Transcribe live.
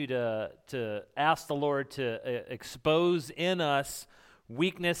to ask the Lord to expose in us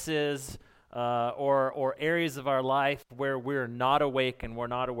weaknesses or areas of our life where we're not awake and we're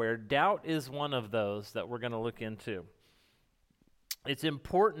not aware. Doubt is one of those that we're going to look into. It's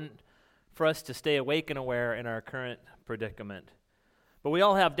important for us to stay awake and aware in our current predicament. But we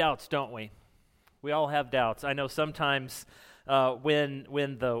all have doubts, don't we? We all have doubts. I know sometimes when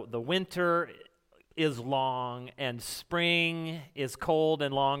the winter is long and spring is cold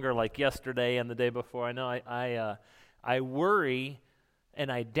and longer, like yesterday and the day before, I know I worry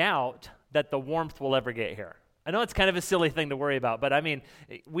and I doubt that the warmth will ever get here. I know it's kind of a silly thing to worry about, but I mean,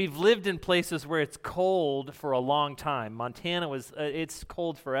 we've lived in places where it's cold for a long time. Montana it's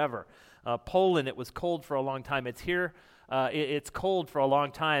cold forever. Poland, it was cold for a long time. It's here, it's cold for a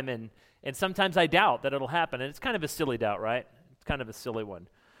long time, and sometimes I doubt that it'll happen, and it's kind of a silly doubt, right? It's kind of a silly one.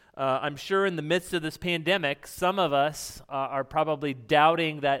 I'm sure in the midst of this pandemic, some of us are probably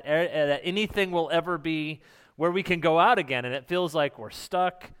doubting that anything will ever be where we can go out again, and it feels like we're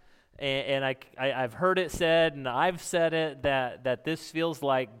stuck. And I've heard it said, and I've said it, that this feels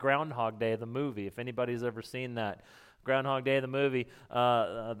like Groundhog Day, the movie. If anybody's ever seen that, Groundhog Day, the movie,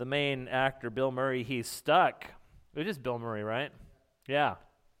 the main actor, Bill Murray, he's stuck. It is Bill Murray, right? Yeah.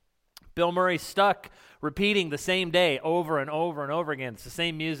 Bill Murray's stuck repeating the same day over and over and over again. It's the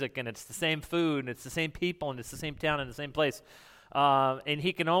same music, and it's the same food, and it's the same people, and it's the same town and the same place. And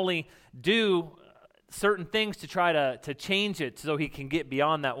he can only do certain things to try to change it so he can get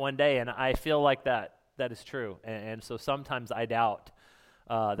beyond that one day, and I feel like that is true, and so sometimes I doubt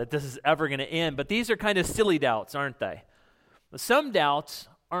that this is ever going to end, but these are kind of silly doubts, aren't they? Some doubts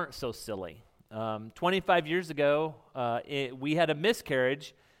aren't so silly. 25 years ago, we had a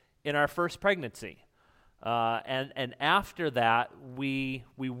miscarriage in our first pregnancy, and after that, we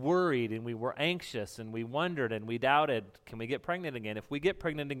worried and we were anxious and we wondered and we doubted, can we get pregnant again? If we get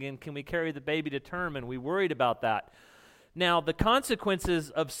pregnant again, can we carry the baby to term? And we worried about that. Now, the consequences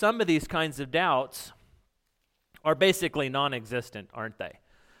of some of these kinds of doubts are basically non-existent, aren't they?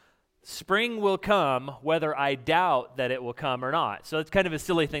 Spring will come whether I doubt that it will come or not. So it's kind of a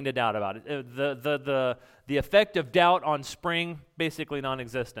silly thing to doubt about it. The effect of doubt on spring, basically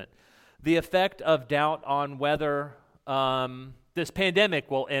non-existent. The effect of doubt on whether this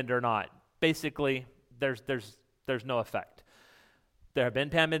pandemic will end or not, basically there's no effect. There have been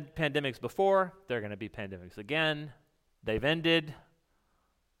pandemics before. There are going to be pandemics again. They've ended.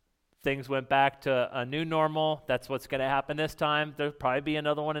 Things went back to a new normal. That's what's going to happen this time. There'll probably be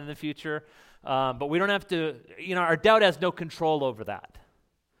another one in the future. But we don't have to, our doubt has no control over that.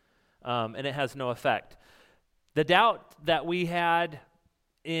 And it has no effect. The doubt that we had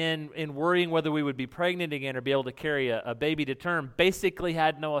in worrying whether we would be pregnant again or be able to carry a baby to term basically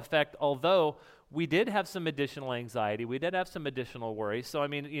had no effect, although we did have some additional anxiety. We did have some additional worry. So,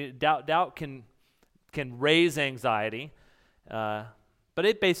 doubt can raise anxiety. But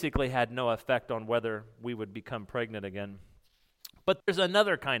it basically had no effect on whether we would become pregnant again. But there's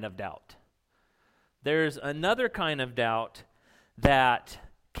another kind of doubt. There's another kind of doubt that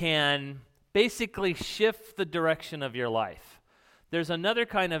can basically shift the direction of your life. There's another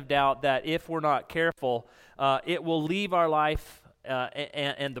kind of doubt that if we're not careful, it will leave our life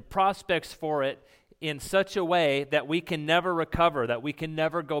and the prospects for it in such a way that we can never recover, that we can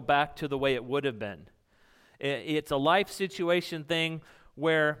never go back to the way it would have been. It's a life situation thing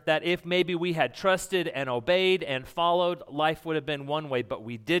where that if maybe we had trusted and obeyed and followed, life would have been one way, but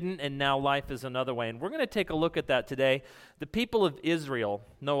we didn't, and now life is another way. And we're going to take a look at that today. The people of Israel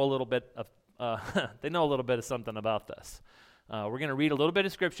know a little bit of something about this. We're going to read a little bit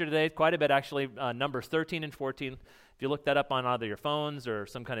of Scripture today, quite a bit actually, Numbers 13 and 14. If you look that up on either your phones or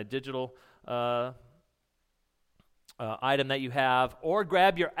some kind of digital item that you have, or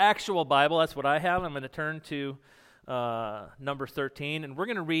grab your actual Bible. That's what I have. I'm going to turn to Numbers 13, and we're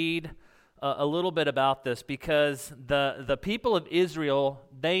going to read a little bit about this because the people of Israel,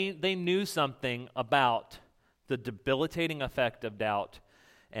 they knew something about the debilitating effect of doubt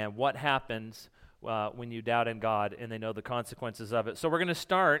and what happens when you doubt in God, and they know the consequences of it. So we're going to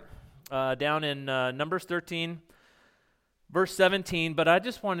start down in Numbers 13, verse 17, but I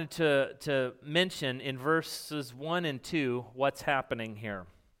just wanted to mention in verses 1 and 2 what's happening here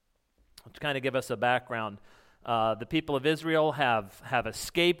to kind of give us a background. The people of Israel have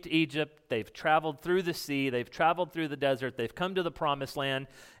escaped Egypt. They've traveled through the sea. They've traveled through the desert. They've come to the promised land,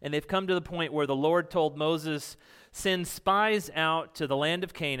 and they've come to the point where the Lord told Moses, send spies out to the land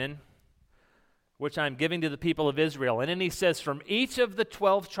of Canaan, which I'm giving to the people of Israel. And then he says, from each of the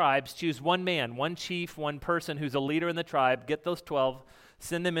 12 tribes, choose one man, one chief, one person who's a leader in the tribe. Get those 12,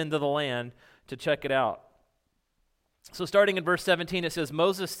 send them into the land to check it out. So starting in verse 17, it says,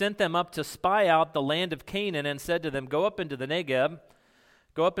 Moses sent them up to spy out the land of Canaan and said to them, go up into the Negeb,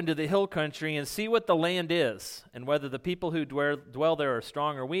 go up into the hill country and see what the land is, and whether the people who dwell there are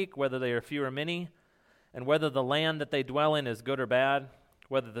strong or weak, whether they are few or many, and whether the land that they dwell in is good or bad,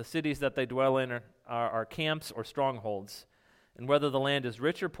 whether the cities that they dwell in are camps or strongholds, and whether the land is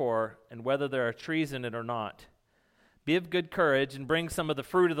rich or poor, and whether there are trees in it or not. Be of good courage and bring some of the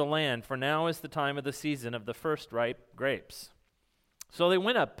fruit of the land, for now is the time of the season of the first ripe grapes. So they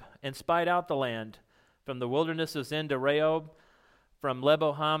went up and spied out the land from the wilderness of Zin to Rehob, from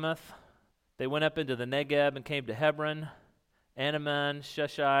Lebo-hamath. They went up into the Negeb and came to Hebron. Anaman,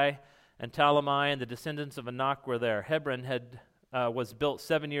 Sheshai, and Talamai, and the descendants of Anak were there. Hebron was built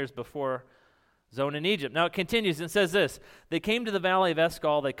 7 years before Zon in Egypt. Now it continues and says this, they came to the valley of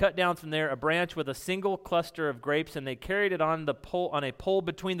Eshcol, they cut down from there a branch with a single cluster of grapes, and they carried it on a pole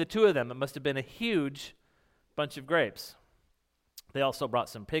between the two of them. It must have been a huge bunch of grapes. They also brought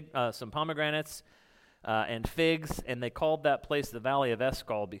some pomegranates and figs, and they called that place the valley of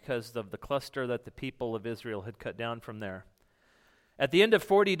Eshcol because of the cluster that the people of Israel had cut down from there. At the end of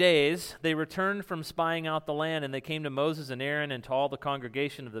 40 days, they returned from spying out the land, and they came to Moses and Aaron and to all the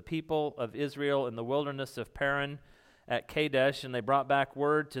congregation of the people of Israel in the wilderness of Paran at Kadesh, and they brought back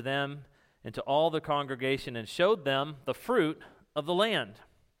word to them and to all the congregation and showed them the fruit of the land.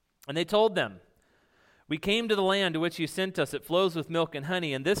 And they told them, we came to the land to which you sent us. It flows with milk and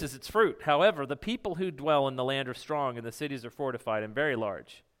honey, and this is its fruit. However, the people who dwell in the land are strong, and the cities are fortified and very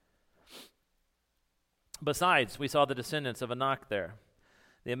large. Besides, we saw the descendants of Anak there.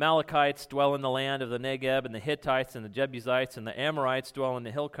 The Amalekites dwell in the land of the Negeb, and the Hittites and the Jebusites and the Amorites dwell in the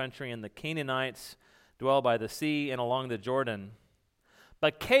hill country, and the Canaanites dwell by the sea and along the Jordan.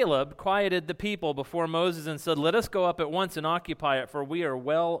 But Caleb quieted the people before Moses and said, let us go up at once and occupy it, for we are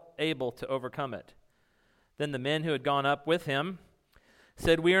well able to overcome it. Then the men who had gone up with him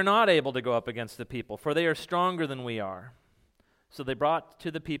said, we are not able to go up against the people, for they are stronger than we are. So they brought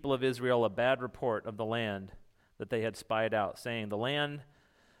to the people of Israel a bad report of the land that they had spied out, saying, the land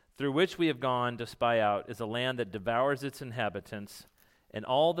through which we have gone to spy out is a land that devours its inhabitants, and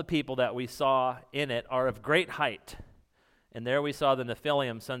all the people that we saw in it are of great height. And there we saw the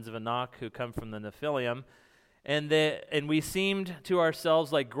Nephilim, sons of Anak, who come from the Nephilim, and we seemed to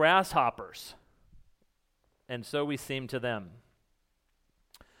ourselves like grasshoppers, and so we seemed to them.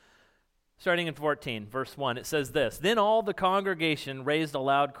 Starting in 14, verse 1, it says this, then all the congregation raised a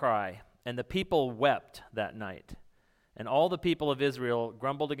loud cry, and the people wept that night. And all the people of Israel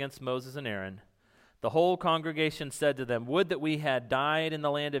grumbled against Moses and Aaron. The whole congregation said to them, would that we had died in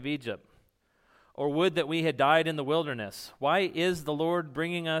the land of Egypt, or would that we had died in the wilderness. Why is the Lord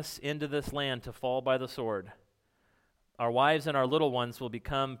bringing us into this land to fall by the sword? Our wives and our little ones will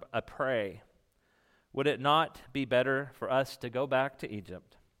become a prey. Would it not be better for us to go back to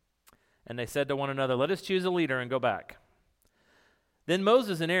Egypt? And they said to one another, let us choose a leader and go back. Then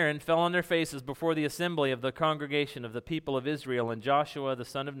Moses and Aaron fell on their faces before the assembly of the congregation of the people of Israel, and Joshua the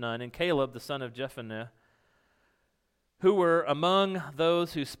son of Nun, and Caleb the son of Jephunneh, who were among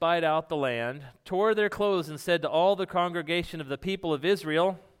those who spied out the land, tore their clothes and said to all the congregation of the people of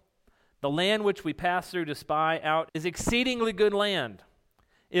Israel, the land which we passed through to spy out is exceedingly good land.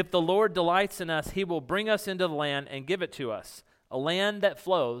 If the Lord delights in us, he will bring us into the land and give it to us, a land that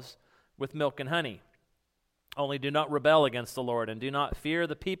flows with milk and honey. Only do not rebel against the Lord, and do not fear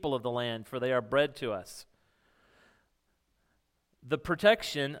the people of the land, for they are bread to us. The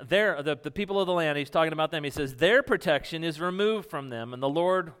protection, the people of the land, he's talking about them, he says, their protection is removed from them, and the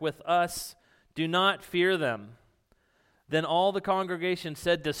Lord with us, do not fear them. Then all the congregation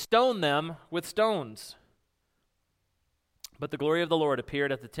said to stone them with stones. But the glory of the Lord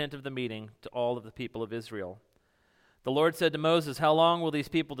appeared at the tent of the meeting to all of the people of Israel. The Lord said to Moses, how long will these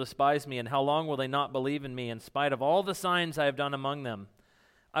people despise me, and how long will they not believe in me, in spite of all the signs I have done among them?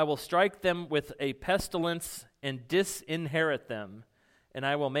 I will strike them with a pestilence and disinherit them, and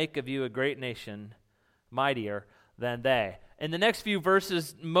I will make of you a great nation, mightier than they. In the next few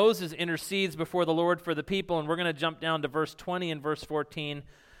verses, Moses intercedes before the Lord for the people, and we're going to jump down to verse 20 and verse 14,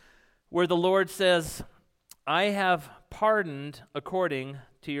 where the Lord says, I have pardoned according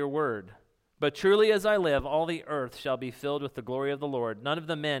to your word. But truly as I live, all the earth shall be filled with the glory of the Lord. None of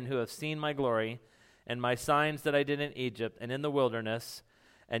the men who have seen my glory and my signs that I did in Egypt and in the wilderness,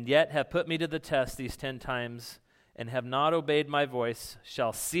 and yet have put me to the test these 10 times, and have not obeyed my voice,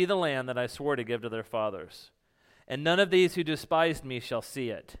 shall see the land that I swore to give to their fathers. And none of these who despised me shall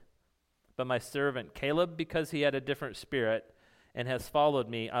see it. But my servant Caleb, because he had a different spirit, and has followed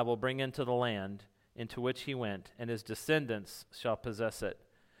me, I will bring into the land into which he went, and his descendants shall possess it.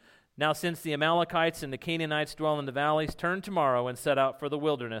 Now since the Amalekites and the Canaanites dwell in the valleys, turn tomorrow and set out for the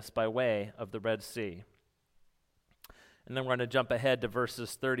wilderness by way of the Red Sea. And then we're going to jump ahead to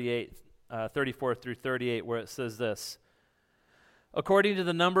verses 34 through 38, where it says this. According to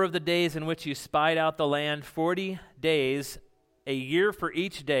the number of the days in which you spied out the land, 40 days, a year for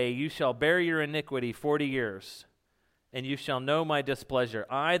each day, you shall bear your iniquity 40 years, and you shall know my displeasure.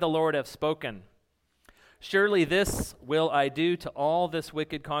 I, the Lord, have spoken. Surely this will I do to all this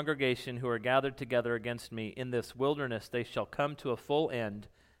wicked congregation who are gathered together against me. In this wilderness they shall come to a full end,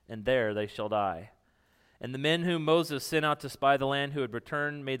 and there they shall die. And the men whom Moses sent out to spy the land who had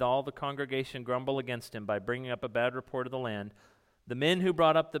returned made all the congregation grumble against him by bringing up a bad report of the land. The men who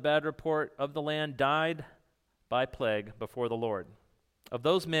brought up the bad report of the land died by plague before the Lord. Of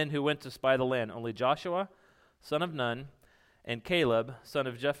those men who went to spy the land, only Joshua, son of Nun, and Caleb, son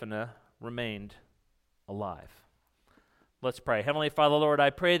of Jephunneh, remained alive. Let's pray. Heavenly Father, Lord, I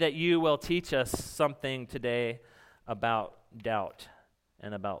pray that you will teach us something today about doubt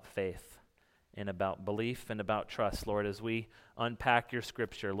and about faith and about belief and about trust, Lord, as we unpack your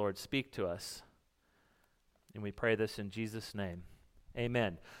scripture. Lord, speak to us. And we pray this in Jesus' name.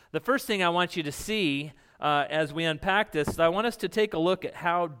 Amen. The first thing I want you to see as we unpack this is I want us to take a look at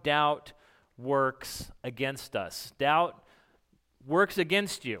how doubt works against us. Doubt works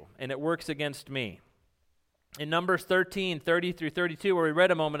against you, and it works against me. In Numbers 13, 30 through 32, where we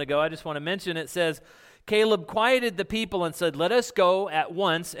read a moment ago, I just want to mention, it says, Caleb quieted the people and said, let us go at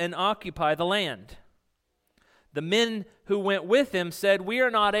once and occupy the land. The men who went with him said, we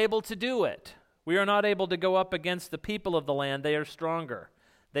are not able to do it. We are not able to go up against the people of the land. They are stronger.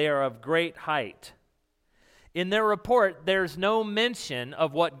 They are of great height. In their report, there's no mention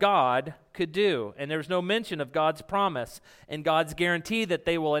of what God could do, and there's no mention of God's promise and God's guarantee that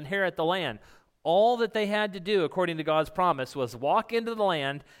they will inherit the land. All that they had to do, according to God's promise, was walk into the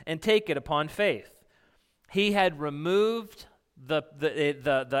land and take it upon faith. He had removed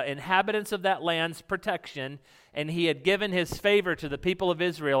the inhabitants of that land's protection, and he had given his favor to the people of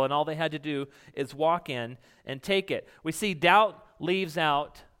Israel, and all they had to do is walk in and take it. We see doubt leaves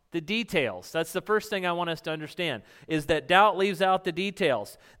out the details. That's the first thing I want us to understand, is that doubt leaves out the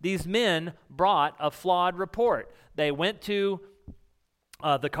details. These men brought a flawed report. They went to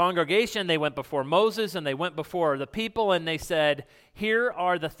the congregation, they went before Moses, and they went before the people, and they said, here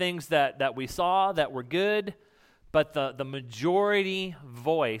are the things that we saw that were good, but the majority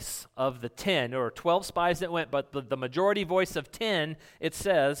voice of the 10, or 12 spies that went, but the majority voice of 10, it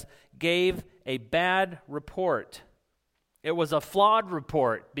says, gave a bad report. It was a flawed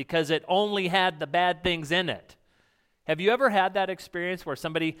report because it only had the bad things in it. Have you ever had that experience where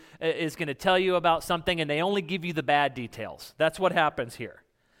somebody is going to tell you about something and they only give you the bad details? That's what happens here.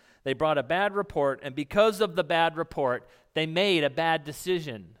 They brought a bad report, and because of the bad report, they made a bad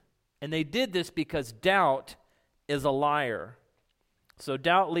decision. And they did this because doubt is a liar. So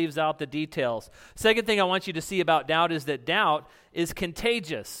doubt leaves out the details. Second thing I want you to see about doubt is that doubt is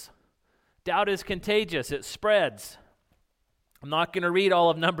contagious. Doubt is contagious. It spreads. I'm not going to read all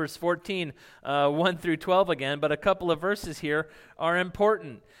of Numbers 14, 1 through 12 again, but a couple of verses here are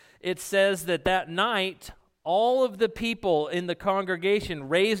important. It says that night, all of the people in the congregation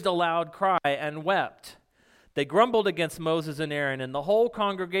raised a loud cry and wept. They grumbled against Moses and Aaron, and the whole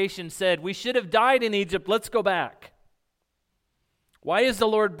congregation said, we should have died in Egypt. Let's go back. Why is the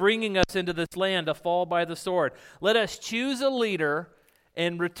Lord bringing us into this land to fall by the sword? Let us choose a leader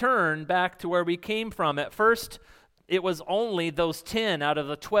and return back to where we came from. At first, it was only those 10 out of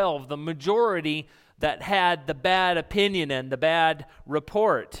the 12, the majority, that had the bad opinion and the bad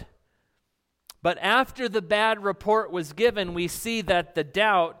report. But after the bad report was given, we see that the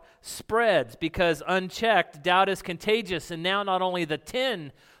doubt spreads because unchecked, doubt is contagious. And now not only the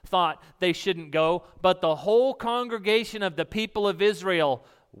 10 thought they shouldn't go, but the whole congregation of the people of Israel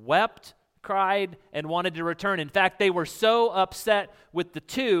wept, cried, and wanted to return. In fact, they were so upset with the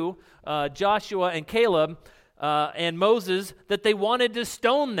two, Joshua and Caleb, and Moses, that they wanted to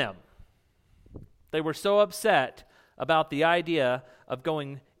stone them. They were so upset about the idea of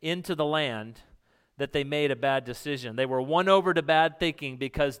going into the land that they made a bad decision. They were won over to bad thinking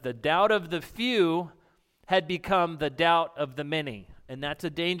because the doubt of the few had become the doubt of the many. And that's a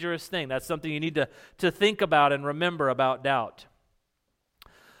dangerous thing. That's something you need to think about and remember about doubt.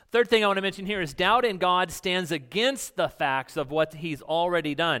 Third thing I want to mention here is doubt in God stands against the facts of what he's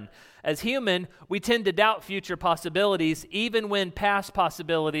already done. As human, we tend to doubt future possibilities even when past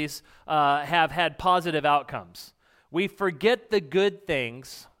possibilities have had positive outcomes. We forget the good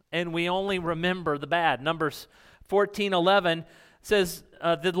things and we only remember the bad. Numbers 14:11 says,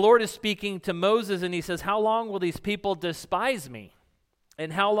 the Lord is speaking to Moses and he says, how long will these people despise me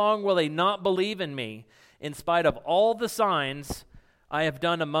And how long will they not believe in me in spite of all the signs I have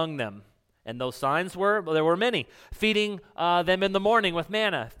done among them? And those signs were, well, there were many. Feeding them in the morning with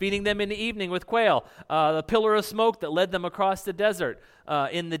manna, feeding them in the evening with quail, the pillar of smoke that led them across the desert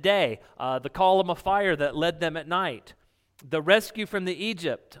in the day, the column of fire that led them at night, the rescue from the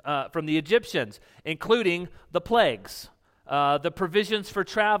Egyptians, including the plagues, the provisions for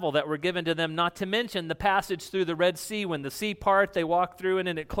travel that were given to them, not to mention the passage through the Red Sea. When the sea parted, they walked through and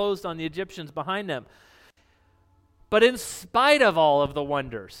it closed on the Egyptians behind them. But in spite of all of the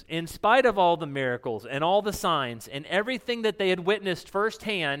wonders, in spite of all the miracles and all the signs and everything that they had witnessed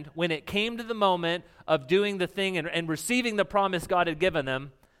firsthand, when it came to the moment of doing the thing and receiving the promise God had given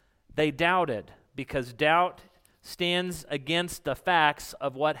them, they doubted, because doubt stands against the facts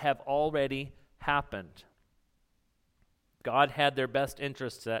of what have already happened. God had their best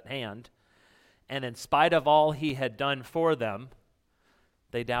interests at hand, and in spite of all he had done for them,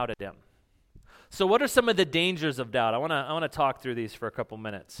 they doubted him. So what are some of the dangers of doubt? I want to talk through these for a couple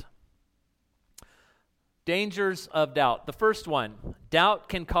minutes. Dangers of doubt. The first one, doubt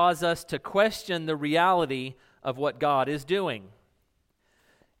can cause us to question the reality of what God is doing.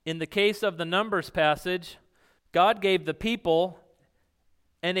 In the case of the Numbers passage, God gave the people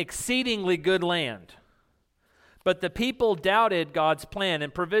an exceedingly good land, but the people doubted God's plan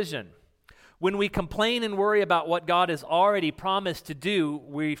and provision. When we complain and worry about what God has already promised to do,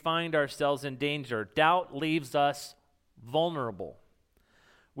 we find ourselves in danger. Doubt leaves us vulnerable.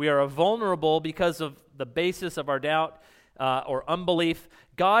 We are vulnerable because of the basis of our doubt or unbelief.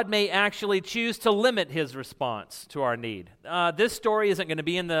 God may actually choose to limit his response to our need. This story isn't going to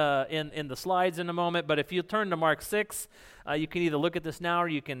be in the slides in a moment, but if you turn to Mark 6, you can either look at this now or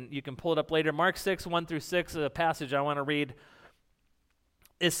you can pull it up later. Mark 6, 1 through 6, a passage I want to read.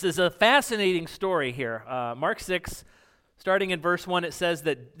 This is a fascinating story here. Mark 6, starting in verse 1, it says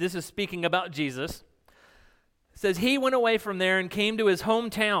that this is speaking about Jesus. It says, he went away from there and came to his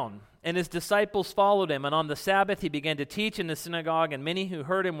hometown, and his disciples followed him. And on the Sabbath he began to teach in the synagogue, and many who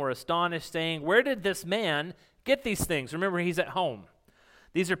heard him were astonished, saying, where did this man get these things? Remember, he's at home.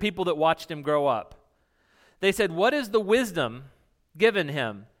 These are people that watched him grow up. They said, what is the wisdom given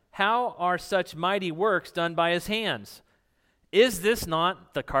him? How are such mighty works done by his hands? Is this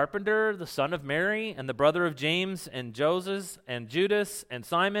not the carpenter, the son of Mary, and the brother of James and Joseph and Judas and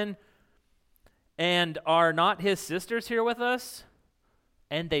Simon? And are not his sisters here with us?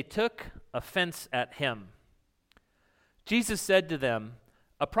 And they took offense at him. Jesus said to them,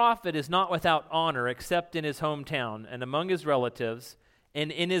 a prophet is not without honor except in his hometown and among his relatives and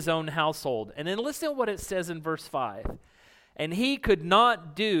in his own household. And then listen to what it says in verse 5. And he could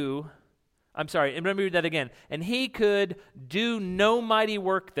not do... let me read that again. And he could do no mighty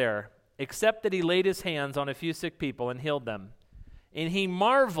work there, except that he laid his hands on a few sick people and healed them. And he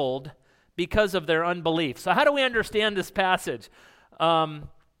marveled because of their unbelief. So how do we understand this passage?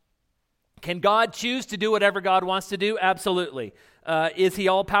 Can God choose to do whatever God wants to do? Absolutely. Is he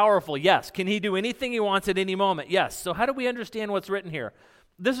all-powerful? Yes. Can he do anything he wants at any moment? Yes. So how do we understand what's written here?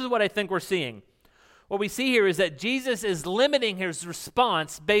 This is what I think we're seeing. What we see here is that Jesus is limiting his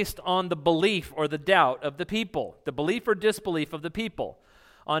response based on the belief or the doubt of the people, the belief or disbelief of the people,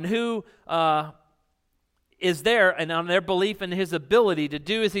 on who is there and on their belief in his ability to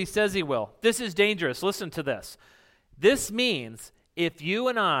do as he says he will. This is dangerous. Listen to this. This means if you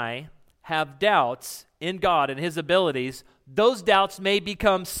and I have doubts in God and his abilities, those doubts may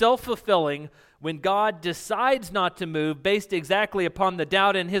become self-fulfilling when God decides not to move based exactly upon the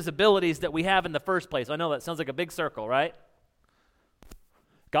doubt in his abilities that we have in the first place. I know that sounds like a big circle, right?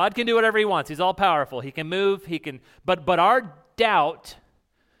 God can do whatever he wants. He's all powerful. He can move, but our doubt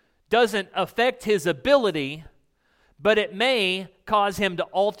doesn't affect his ability, but it may cause him to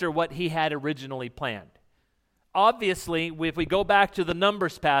alter what he had originally planned. Obviously, if we go back to the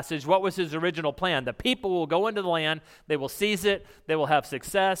Numbers passage, what was his original plan? The people will go into the land, they will seize it, they will have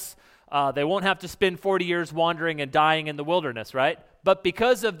success. They won't have to spend 40 years wandering and dying in the wilderness, right? But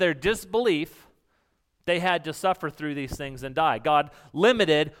because of their disbelief, they had to suffer through these things and die. God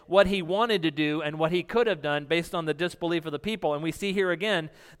limited what he wanted to do and what he could have done based on the disbelief of the people. And we see here again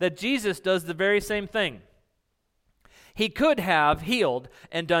that Jesus does the very same thing. He could have healed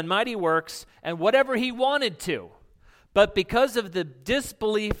and done mighty works and whatever he wanted to. But because of the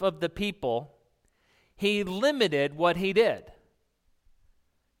disbelief of the people, he limited what he did.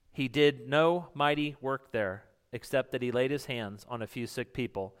 He did no mighty work there, except that he laid his hands on a few sick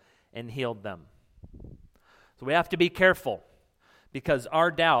people and healed them. So we have to be careful, because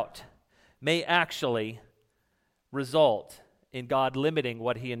our doubt may actually result in God limiting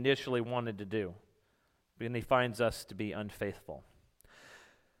what he initially wanted to do, and he finds us to be unfaithful.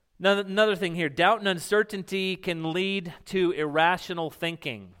 Another thing here, doubt and uncertainty can lead to irrational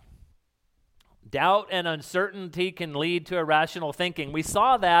thinking. Doubt and uncertainty can lead to irrational thinking. We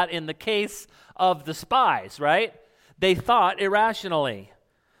saw that in the case of the spies, right? They thought irrationally.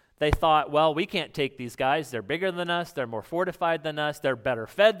 They thought, well, we can't take these guys. They're bigger than us. They're more fortified than us. They're better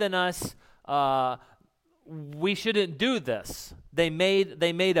fed than us. We shouldn't do this. They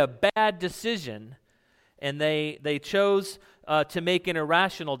made a bad decision, and they chose to make an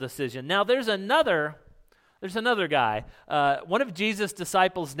irrational decision. Now, there's another guy, one of Jesus'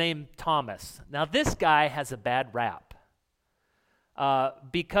 disciples named Thomas. Now, this guy has a bad rap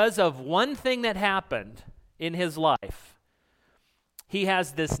because of one thing that happened in his life. He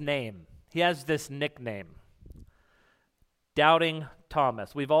has this name. He has this nickname, Doubting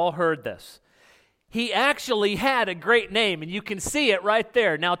Thomas. We've all heard this. He actually had a great name, and you can see it right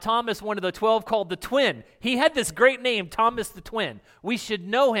there. Now, Thomas, one of the 12, called the Twin. He had this great name, Thomas the Twin. We should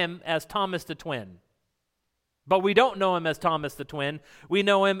know him as Thomas the Twin. But we don't know him as Thomas the Twin. We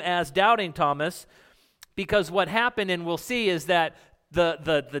know him as Doubting Thomas, because what happened, and we'll see, is that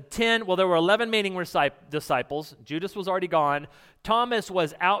the 10, well, there were 11 remaining disciples. Judas was already gone. Thomas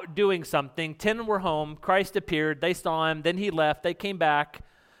was out doing something. 10 were home. Christ appeared. They saw him. Then he left. They came back.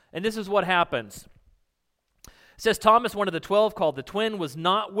 And this is what happens. It says, Thomas, one of the 12, called the Twin, was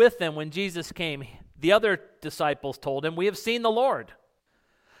not with them when Jesus came. The other disciples told him, "We have seen the Lord."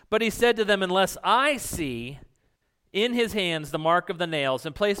 But he said to them, "Unless I see in his hands the mark of the nails,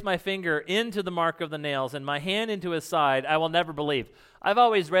 and place my finger into the mark of the nails, and my hand into his side, I will never believe." I've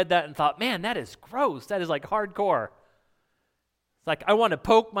always read that and thought, man, that is gross. That is like hardcore. It's like, I want to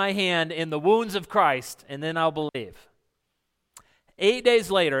poke my hand in the wounds of Christ, and then I'll believe. 8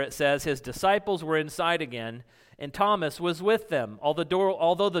 days later, it says, his disciples were inside again, and Thomas was with them.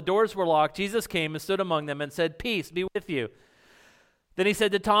 Although the doors were locked, Jesus came and stood among them and said, "Peace be with you." Then he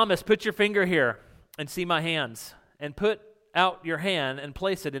said to Thomas, "Put your finger here and see my hands, and put out your hand and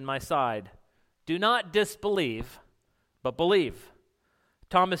place it in my side. Do not disbelieve, but believe."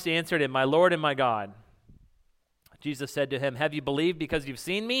 Thomas answered him, "My Lord and my God." Jesus said to him, "Have you believed because you've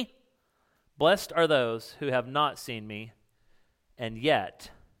seen me? Blessed are those who have not seen me and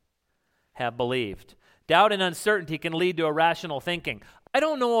yet have believed." Doubt and uncertainty can lead to irrational thinking. I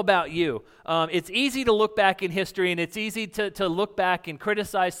don't know about you. It's easy to look back in history, and it's easy to look back and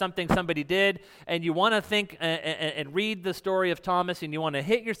criticize something somebody did, and you want to think and read the story of Thomas, and you want to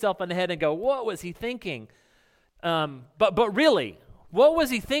hit yourself on the head and go, what was he thinking? But really, what was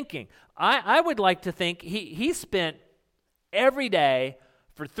he thinking? I would like to think he spent every day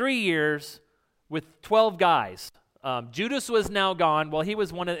for 3 years with 12 guys. Judas was now gone. Well, he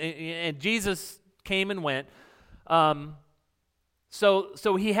was one of, and Jesus came and went.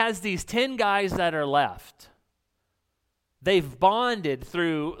 So he has these 10 guys that are left. They've bonded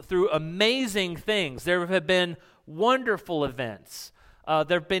through amazing things. There have been wonderful events.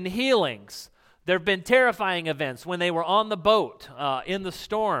 There have been healings. There have been terrifying events when they were on the boat in the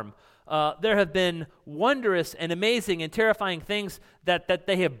storm. There have been wondrous and amazing and terrifying things that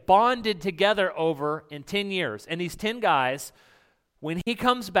they have bonded together over in 10 years. And these 10 guys, when he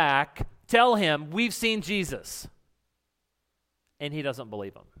comes back, tell him, "We've seen Jesus." And he doesn't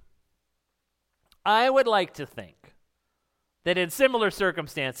believe them. I would like to think that in similar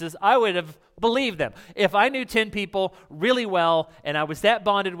circumstances, I would have believed them. If I knew 10 people really well and I was that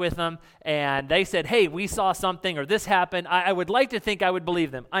bonded with them and they said, "Hey, we saw something," or "This happened," I would like to think I would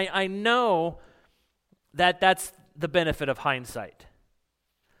believe them. I know that that's the benefit of hindsight.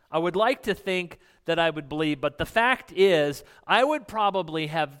 I would like to think that I would believe, but the fact is, I would probably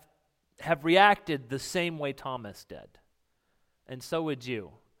have reacted the same way Thomas did. And so would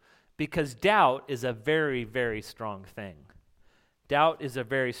you, because doubt is a very, very strong thing. Doubt is a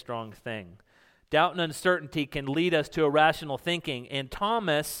very strong thing. Doubt and uncertainty can lead us to irrational thinking, and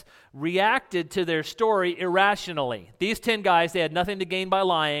Thomas reacted to their story irrationally. These 10 guys, they had nothing to gain by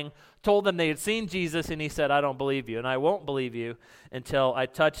lying, told them they had seen Jesus, and he said, "I don't believe you, and I won't believe you until I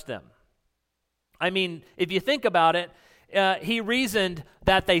touch them." I mean, if you think about it, he reasoned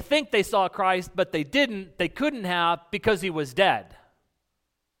that they think they saw Christ, but they didn't. They couldn't have because he was dead,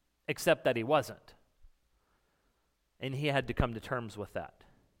 except that he wasn't. And he had to come to terms with that.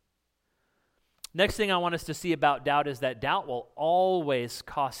 Next thing I want us to see about doubt is that doubt will always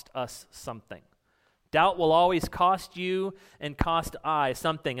cost us something. Doubt will always cost you and cost I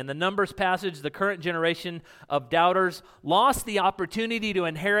something. In the Numbers passage, the current generation of doubters lost the opportunity to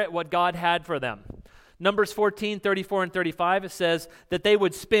inherit what God had for them. Numbers 14, 34, and 35, it says that they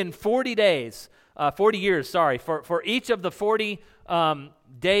would spend 40 years, for each of the 40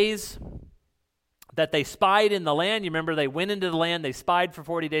 days that they spied in the land. You remember they went into the land, they spied for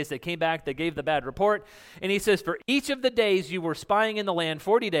 40 days, they came back, they gave the bad report. And he says, for each of the days you were spying in the land,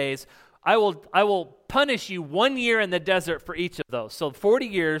 40 days, I will punish you 1 year in the desert for each of those. So 40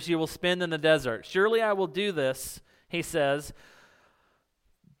 years you will spend in the desert. Surely I will do this, he says,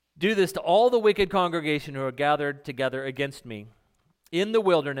 do this to all the wicked congregation who are gathered together against me. In the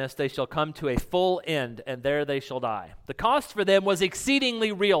wilderness they shall come to a full end, and there they shall die. The cost for them was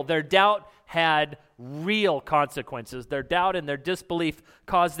exceedingly real. Their doubt had real consequences. Their doubt and their disbelief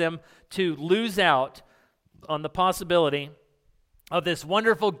caused them to lose out on the possibility of this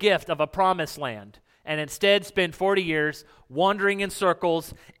wonderful gift of a promised land, and instead spend 40 years wandering in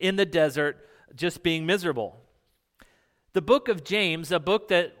circles in the desert, just being miserable. The book of James, a book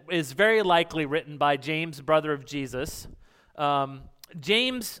that is very likely written by James, brother of Jesus,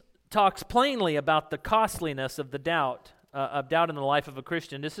 James talks plainly about the costliness of the doubt in the life of a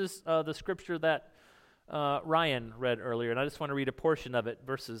Christian. This is the scripture that Ryan read earlier, and I just want to read a portion of it,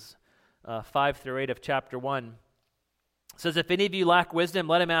 verses 5 through 8 of chapter 1. It says, if any of you lack wisdom,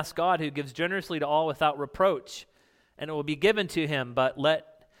 let him ask God, who gives generously to all without reproach, and it will be given to him. But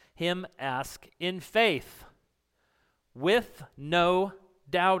let him ask in faith, with no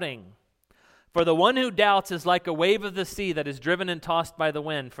doubting. For the one who doubts is like a wave of the sea that is driven and tossed by the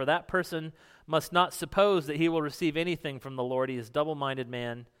wind. For that person must not suppose that he will receive anything from the Lord. He is a double-minded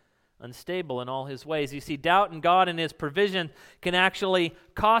man, unstable in all his ways. You see, doubt in God and his provision can actually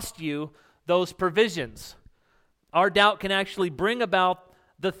cost you those provisions. Our doubt can actually bring about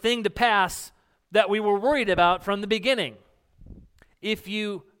the thing to pass that we were worried about from the beginning. If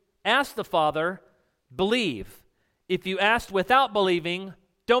you ask the Father, believe. If you ask without believing,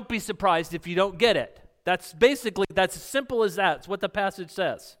 don't be surprised if you don't get it. That's as simple as that. It's what the passage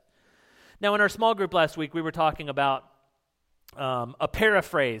says. Now, in our small group last week, we were talking about a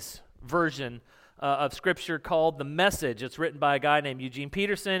paraphrase version of Scripture called The Message. It's written by a guy named Eugene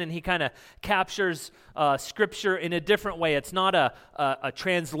Peterson, and he kind of captures Scripture in a different way. It's not a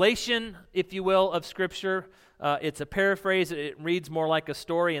translation, if you will, of Scripture. It's a paraphrase. It reads more like a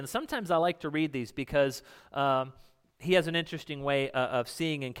story, and sometimes I like to read these because he has an interesting way of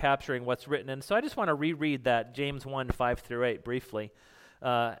seeing and capturing what's written. And so I just want to reread that, James 1, 5 through 8, briefly,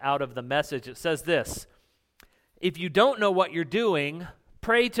 out of The Message. It says this: if you don't know what you're doing,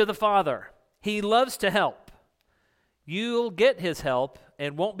 pray to the Father. He loves to help. You'll get his help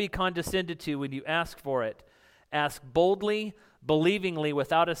and won't be condescended to when you ask for it. Ask boldly, believingly,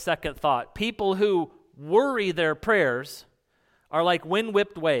 without a second thought. People who worry their prayers are like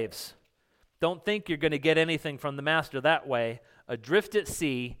wind-whipped waves. Don't think you're going to get anything from the Master that way. Adrift at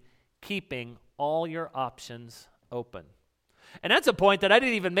sea, keeping all your options open. And that's a point that I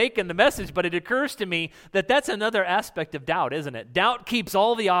didn't even make in the message, but it occurs to me that that's another aspect of doubt, isn't it? Doubt keeps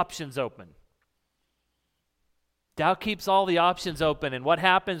all the options open. Doubt keeps all the options open, and what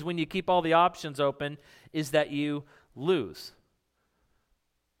happens when you keep all the options open is that you lose.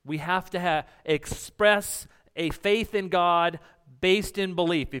 We have to express a faith in God based in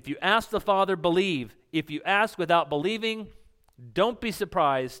belief. If you ask the Father, believe. If you ask without believing, don't be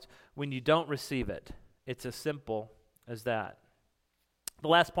surprised when you don't receive it. It's as simple as that. The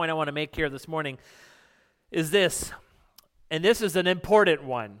last point I want to make here this morning is this, and this is an important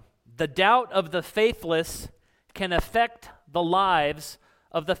one. The doubt of the faithless can affect the lives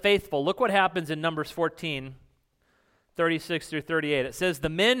of the faithful. Look what happens in Numbers 14, 36 through 38. It says, the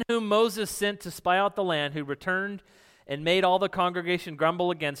men whom Moses sent to spy out the land, who returned and made all the congregation grumble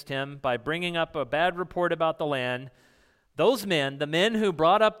against him by bringing up a bad report about the land, those men, the men who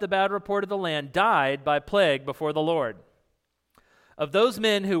brought up the bad report of the land, died by plague before the Lord. Of those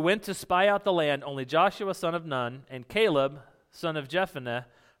men who went to spy out the land, only Joshua son of Nun and Caleb son of Jephunneh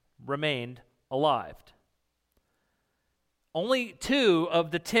remained alive. Only 2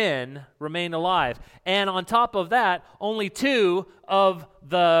 of the 10 remained alive. And on top of that, only 2 of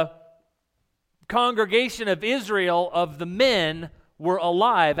the congregation of Israel, of the men, were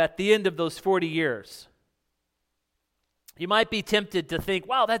alive at the end of those 40 years. You might be tempted to think,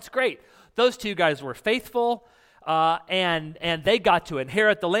 wow, that's great. Those 2 guys were faithful, and they got to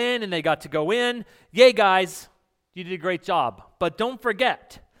inherit the land, and they got to go in. Yay, guys, you did a great job. But don't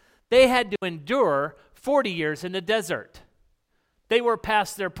forget, they had to endure 40 years in the desert. They were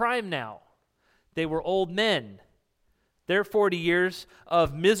past their prime now. They were old men. Their 40 years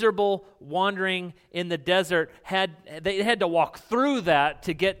of miserable wandering in the desert, they had to walk through that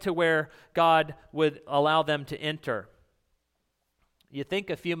to get to where God would allow them to enter. You think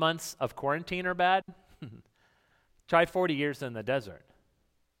a few months of quarantine are bad? Try 40 years in the desert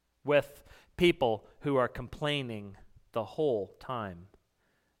with people who are complaining the whole time.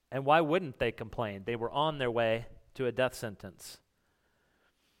 And why wouldn't they complain? They were on their way to a death sentence.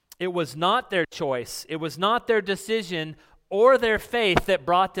 It was not their choice. It was not their decision or their faith that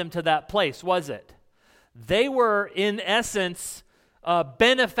brought them to that place, was it? They were, in essence,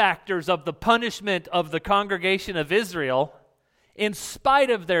 benefactors of the punishment of the congregation of Israel in spite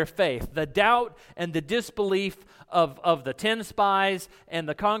of their faith. The doubt and the disbelief of the 10 spies and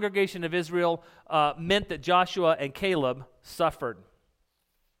the congregation of Israel meant that Joshua and Caleb suffered.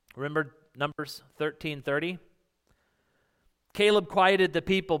 Remember Numbers 13:30? Caleb quieted the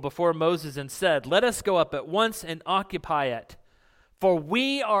people before Moses and said, "Let us go up at once and occupy it, for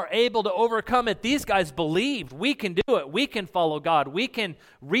we are able to overcome it." These guys believed. We can do it. We can follow God. We can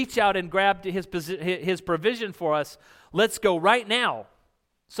reach out and grab his provision for us. Let's go right now.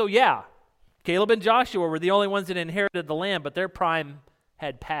 So yeah, Caleb and Joshua were the only ones that inherited the land, but their prime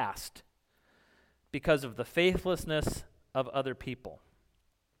had passed because of the faithlessness of other people.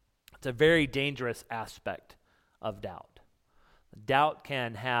 It's a very dangerous aspect of doubt. Doubt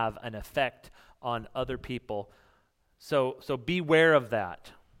can have an effect on other people. So beware of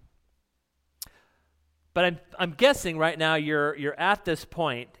that. But I'm guessing right now you're at this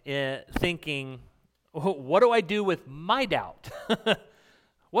point thinking, what do I do with my doubt?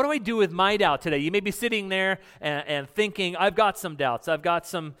 What do I do with my doubt today? You may be sitting there and thinking, I've got some doubts. I've got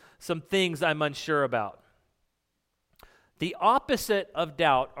some things I'm unsure about. The opposite of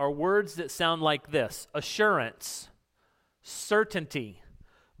doubt are words that sound like this: assurance, certainty,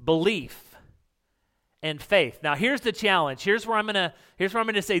 belief, and faith. Now here's the challenge. Here's where I'm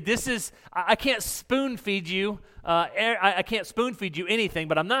gonna say this is. I can't spoon feed you. I can't spoon feed you anything,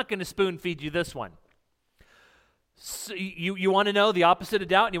 but I'm not going to spoon feed you this one. So you want to know the opposite of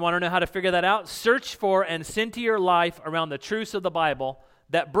doubt, and you want to know how to figure that out? Search for and center your life around the truths of the Bible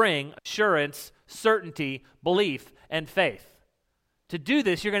that bring assurance, certainty, belief, and faith. To do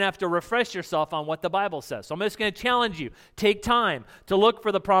this, you're going to have to refresh yourself on what the Bible says. So I'm just going to challenge you. Take time to look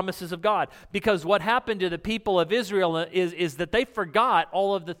for the promises of God. Because what happened to the people of Israel is that they forgot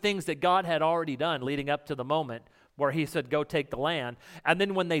all of the things that God had already done leading up to the moment where he said, go take the land. And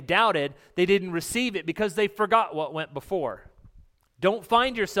then when they doubted, they didn't receive it because they forgot what went before. Don't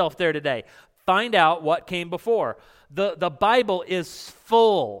find yourself there today. Find out what came before. The Bible is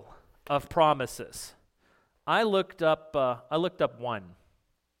full of promises. I looked up one.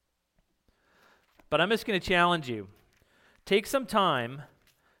 But I'm just going to challenge you. Take some time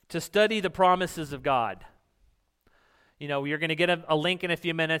to study the promises of God. You know, you're going to get a link in a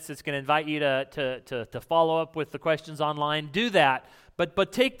few minutes. It's going to invite you to follow up with the questions online. Do that,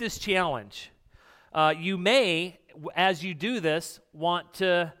 but take this challenge. You may, as you do this, want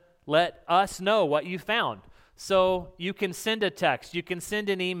to let us know what you found. So you can send a text, you can send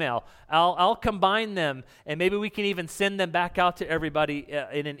an email. I'll combine them, and maybe we can even send them back out to everybody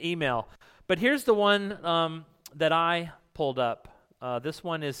in an email. But here's the one that I pulled up. This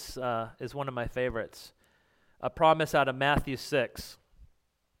one is one of my favorites. A promise out of Matthew 6.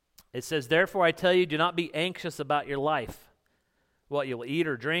 It says, "Therefore I tell you, do not be anxious about your life, what you'll eat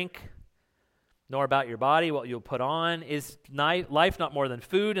or drink, nor about your body, what you'll put on. Is life not more than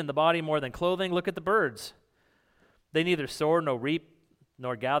food, and the body more than clothing? Look at the birds. They neither sow nor reap,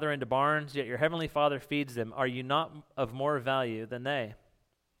 nor gather into barns, yet your heavenly Father feeds them. Are you not of more value than they?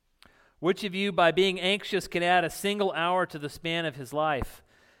 Which of you, by being anxious, can add a single hour to the span of his life?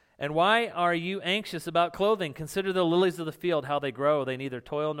 And why are you anxious about clothing? Consider the lilies of the field, how they grow. They neither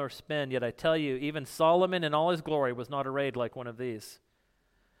toil nor spin. Yet I tell you, even Solomon in all his glory was not arrayed like one of these.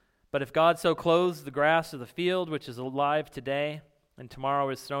 But if God so clothes the grass of the field, which is alive today, and tomorrow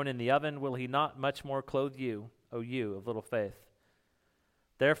is thrown in the oven, will he not much more clothe you, O you of little faith?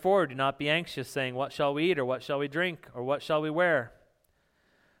 Therefore do not be anxious, saying, what shall we eat, or what shall we drink, or what shall we wear?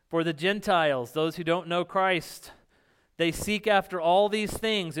 For the Gentiles, those who don't know Christ, they seek after all these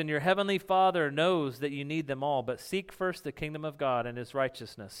things, and your heavenly Father knows that you need them all. But seek first the kingdom of God and his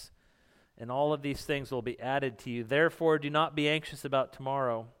righteousness, and all of these things will be added to you. Therefore do not be anxious about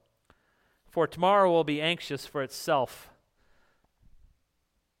tomorrow, for tomorrow will be anxious for itself."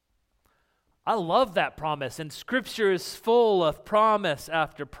 I love that promise, and Scripture is full of promise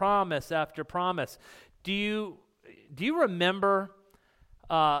after promise after promise. Do you remember?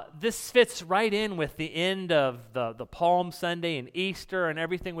 This fits right in with the end of the Palm Sunday and Easter and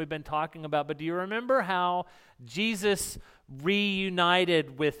everything we've been talking about. But do you remember how Jesus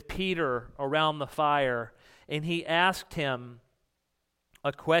reunited with Peter around the fire, and he asked him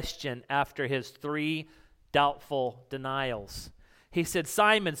a question after his 3 doubtful denials? He said,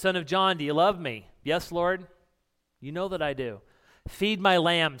 "Simon, son of John, do you love me?" "Yes, Lord, you know that I do." "Feed my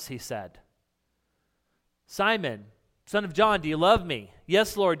lambs," he said. "Simon, Son of John, do you love me?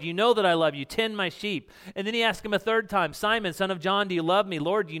 Yes, Lord, you know that I love you. Tend my sheep. And then he asked him a third time, Simon, son of John, do you love me?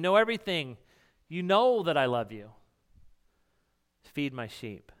 Lord, you know everything. You know that I love you. Feed my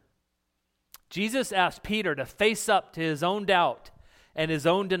sheep. Jesus asked Peter to face up to his own doubt and his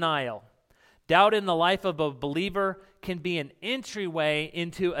own denial. Doubt in the life of a believer can be an entryway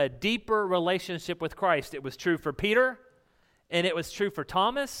into a deeper relationship with Christ. It was true for Peter, and it was true for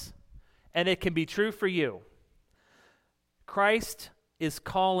Thomas, and it can be true for you. Christ is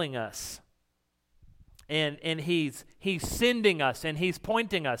calling us, and he's sending us, and he's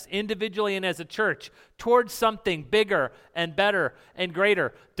pointing us individually and as a church towards something bigger and better and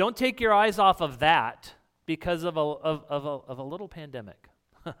greater. Don't take your eyes off of that because of a little pandemic.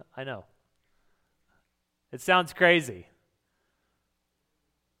 I know. It sounds crazy.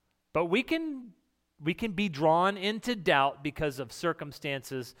 But we can be drawn into doubt because of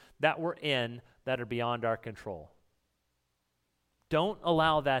circumstances that we're in that are beyond our control. Don't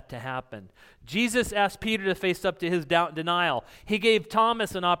allow that to happen. Jesus asked Peter to face up to his doubt and denial. He gave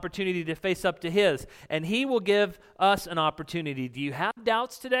Thomas an opportunity to face up to his, and he will give us an opportunity. Do you have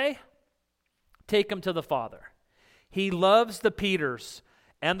doubts today? Take them to the Father. He loves the Peters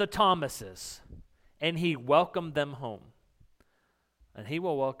and the Thomases, and he welcomed them home. And he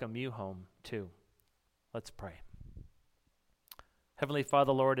will welcome you home too. Let's pray. Heavenly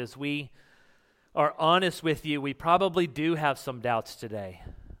Father, Lord, as we are honest with you, we probably do have some doubts today.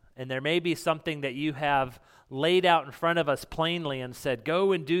 And there may be something that you have laid out in front of us plainly and said,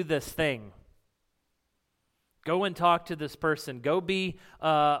 go and do this thing. Go and talk to this person. Go be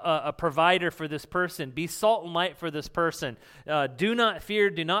a provider for this person. Be salt and light for this person. Do not fear.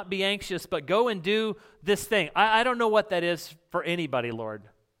 Do not be anxious, but go and do this thing. I don't know what that is for anybody, Lord.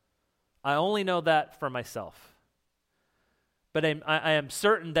 I only know that for myself. But I am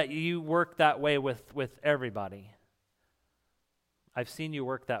certain that you work that way with everybody. I've seen you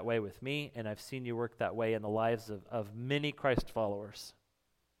work that way with me, and I've seen you work that way in the lives of many Christ followers.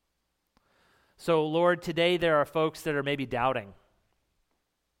 So, Lord, today there are folks that are maybe doubting.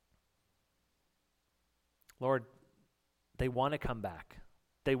 Lord, they want to come back.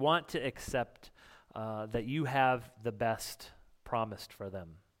 They want to accept that you have the best promised for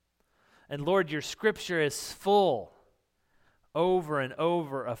them. And Lord, your scripture is full over and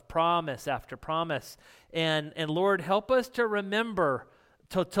over of promise after promise. And Lord, help us to remember,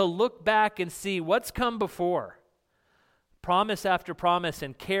 to look back and see what's come before. Promise after promise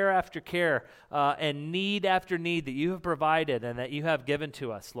and care after care and need after need that you have provided and that you have given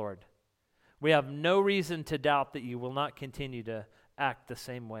to us, Lord. We have no reason to doubt that you will not continue to act the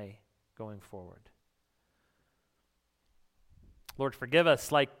same way going forward. Lord, forgive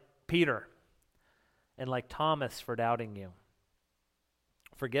us like Peter and like Thomas for doubting you.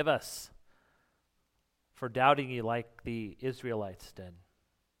 Forgive us for doubting you like the Israelites did.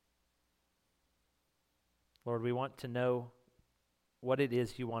 Lord, we want to know what it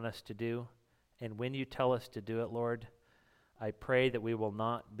is you want us to do, and when you tell us to do it, Lord, I pray that we will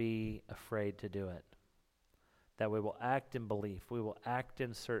not be afraid to do it, that we will act in belief, we will act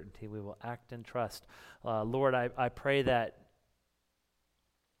in certainty, we will act in trust. Lord, I pray that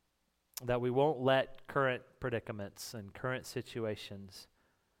we won't let current predicaments and current situations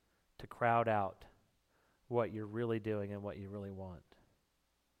to crowd out what you're really doing and what you really want.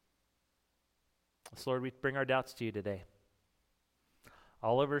 So Lord, we bring our doubts to you today.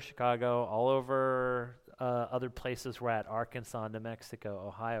 All over Chicago, all over other places we're at, Arkansas, New Mexico,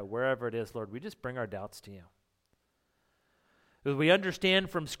 Ohio, wherever it is, Lord, we just bring our doubts to you. Because we understand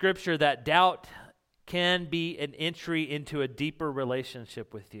from Scripture that doubt can be an entry into a deeper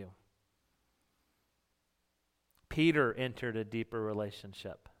relationship with you. Peter entered a deeper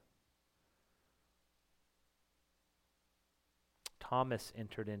relationship. Thomas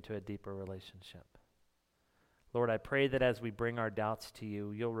entered into a deeper relationship. Lord, I pray that as we bring our doubts to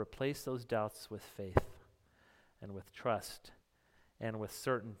you, you'll replace those doubts with faith and with trust and with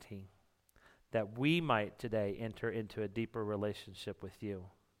certainty, that we might today enter into a deeper relationship with you.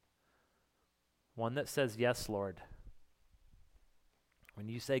 One that says, yes, Lord. When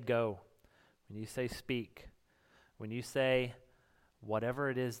you say go, when you say speak, when you say whatever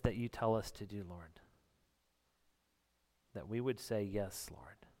it is that you tell us to do, Lord, that we would say, yes, Lord.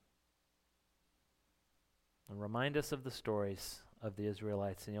 And remind us of the stories of the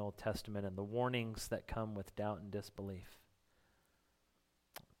Israelites in the Old Testament and the warnings that come with doubt and disbelief,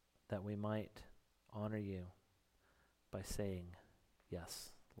 that we might honor you by saying, yes,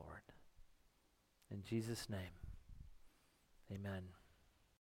 Lord. In Jesus' name, amen.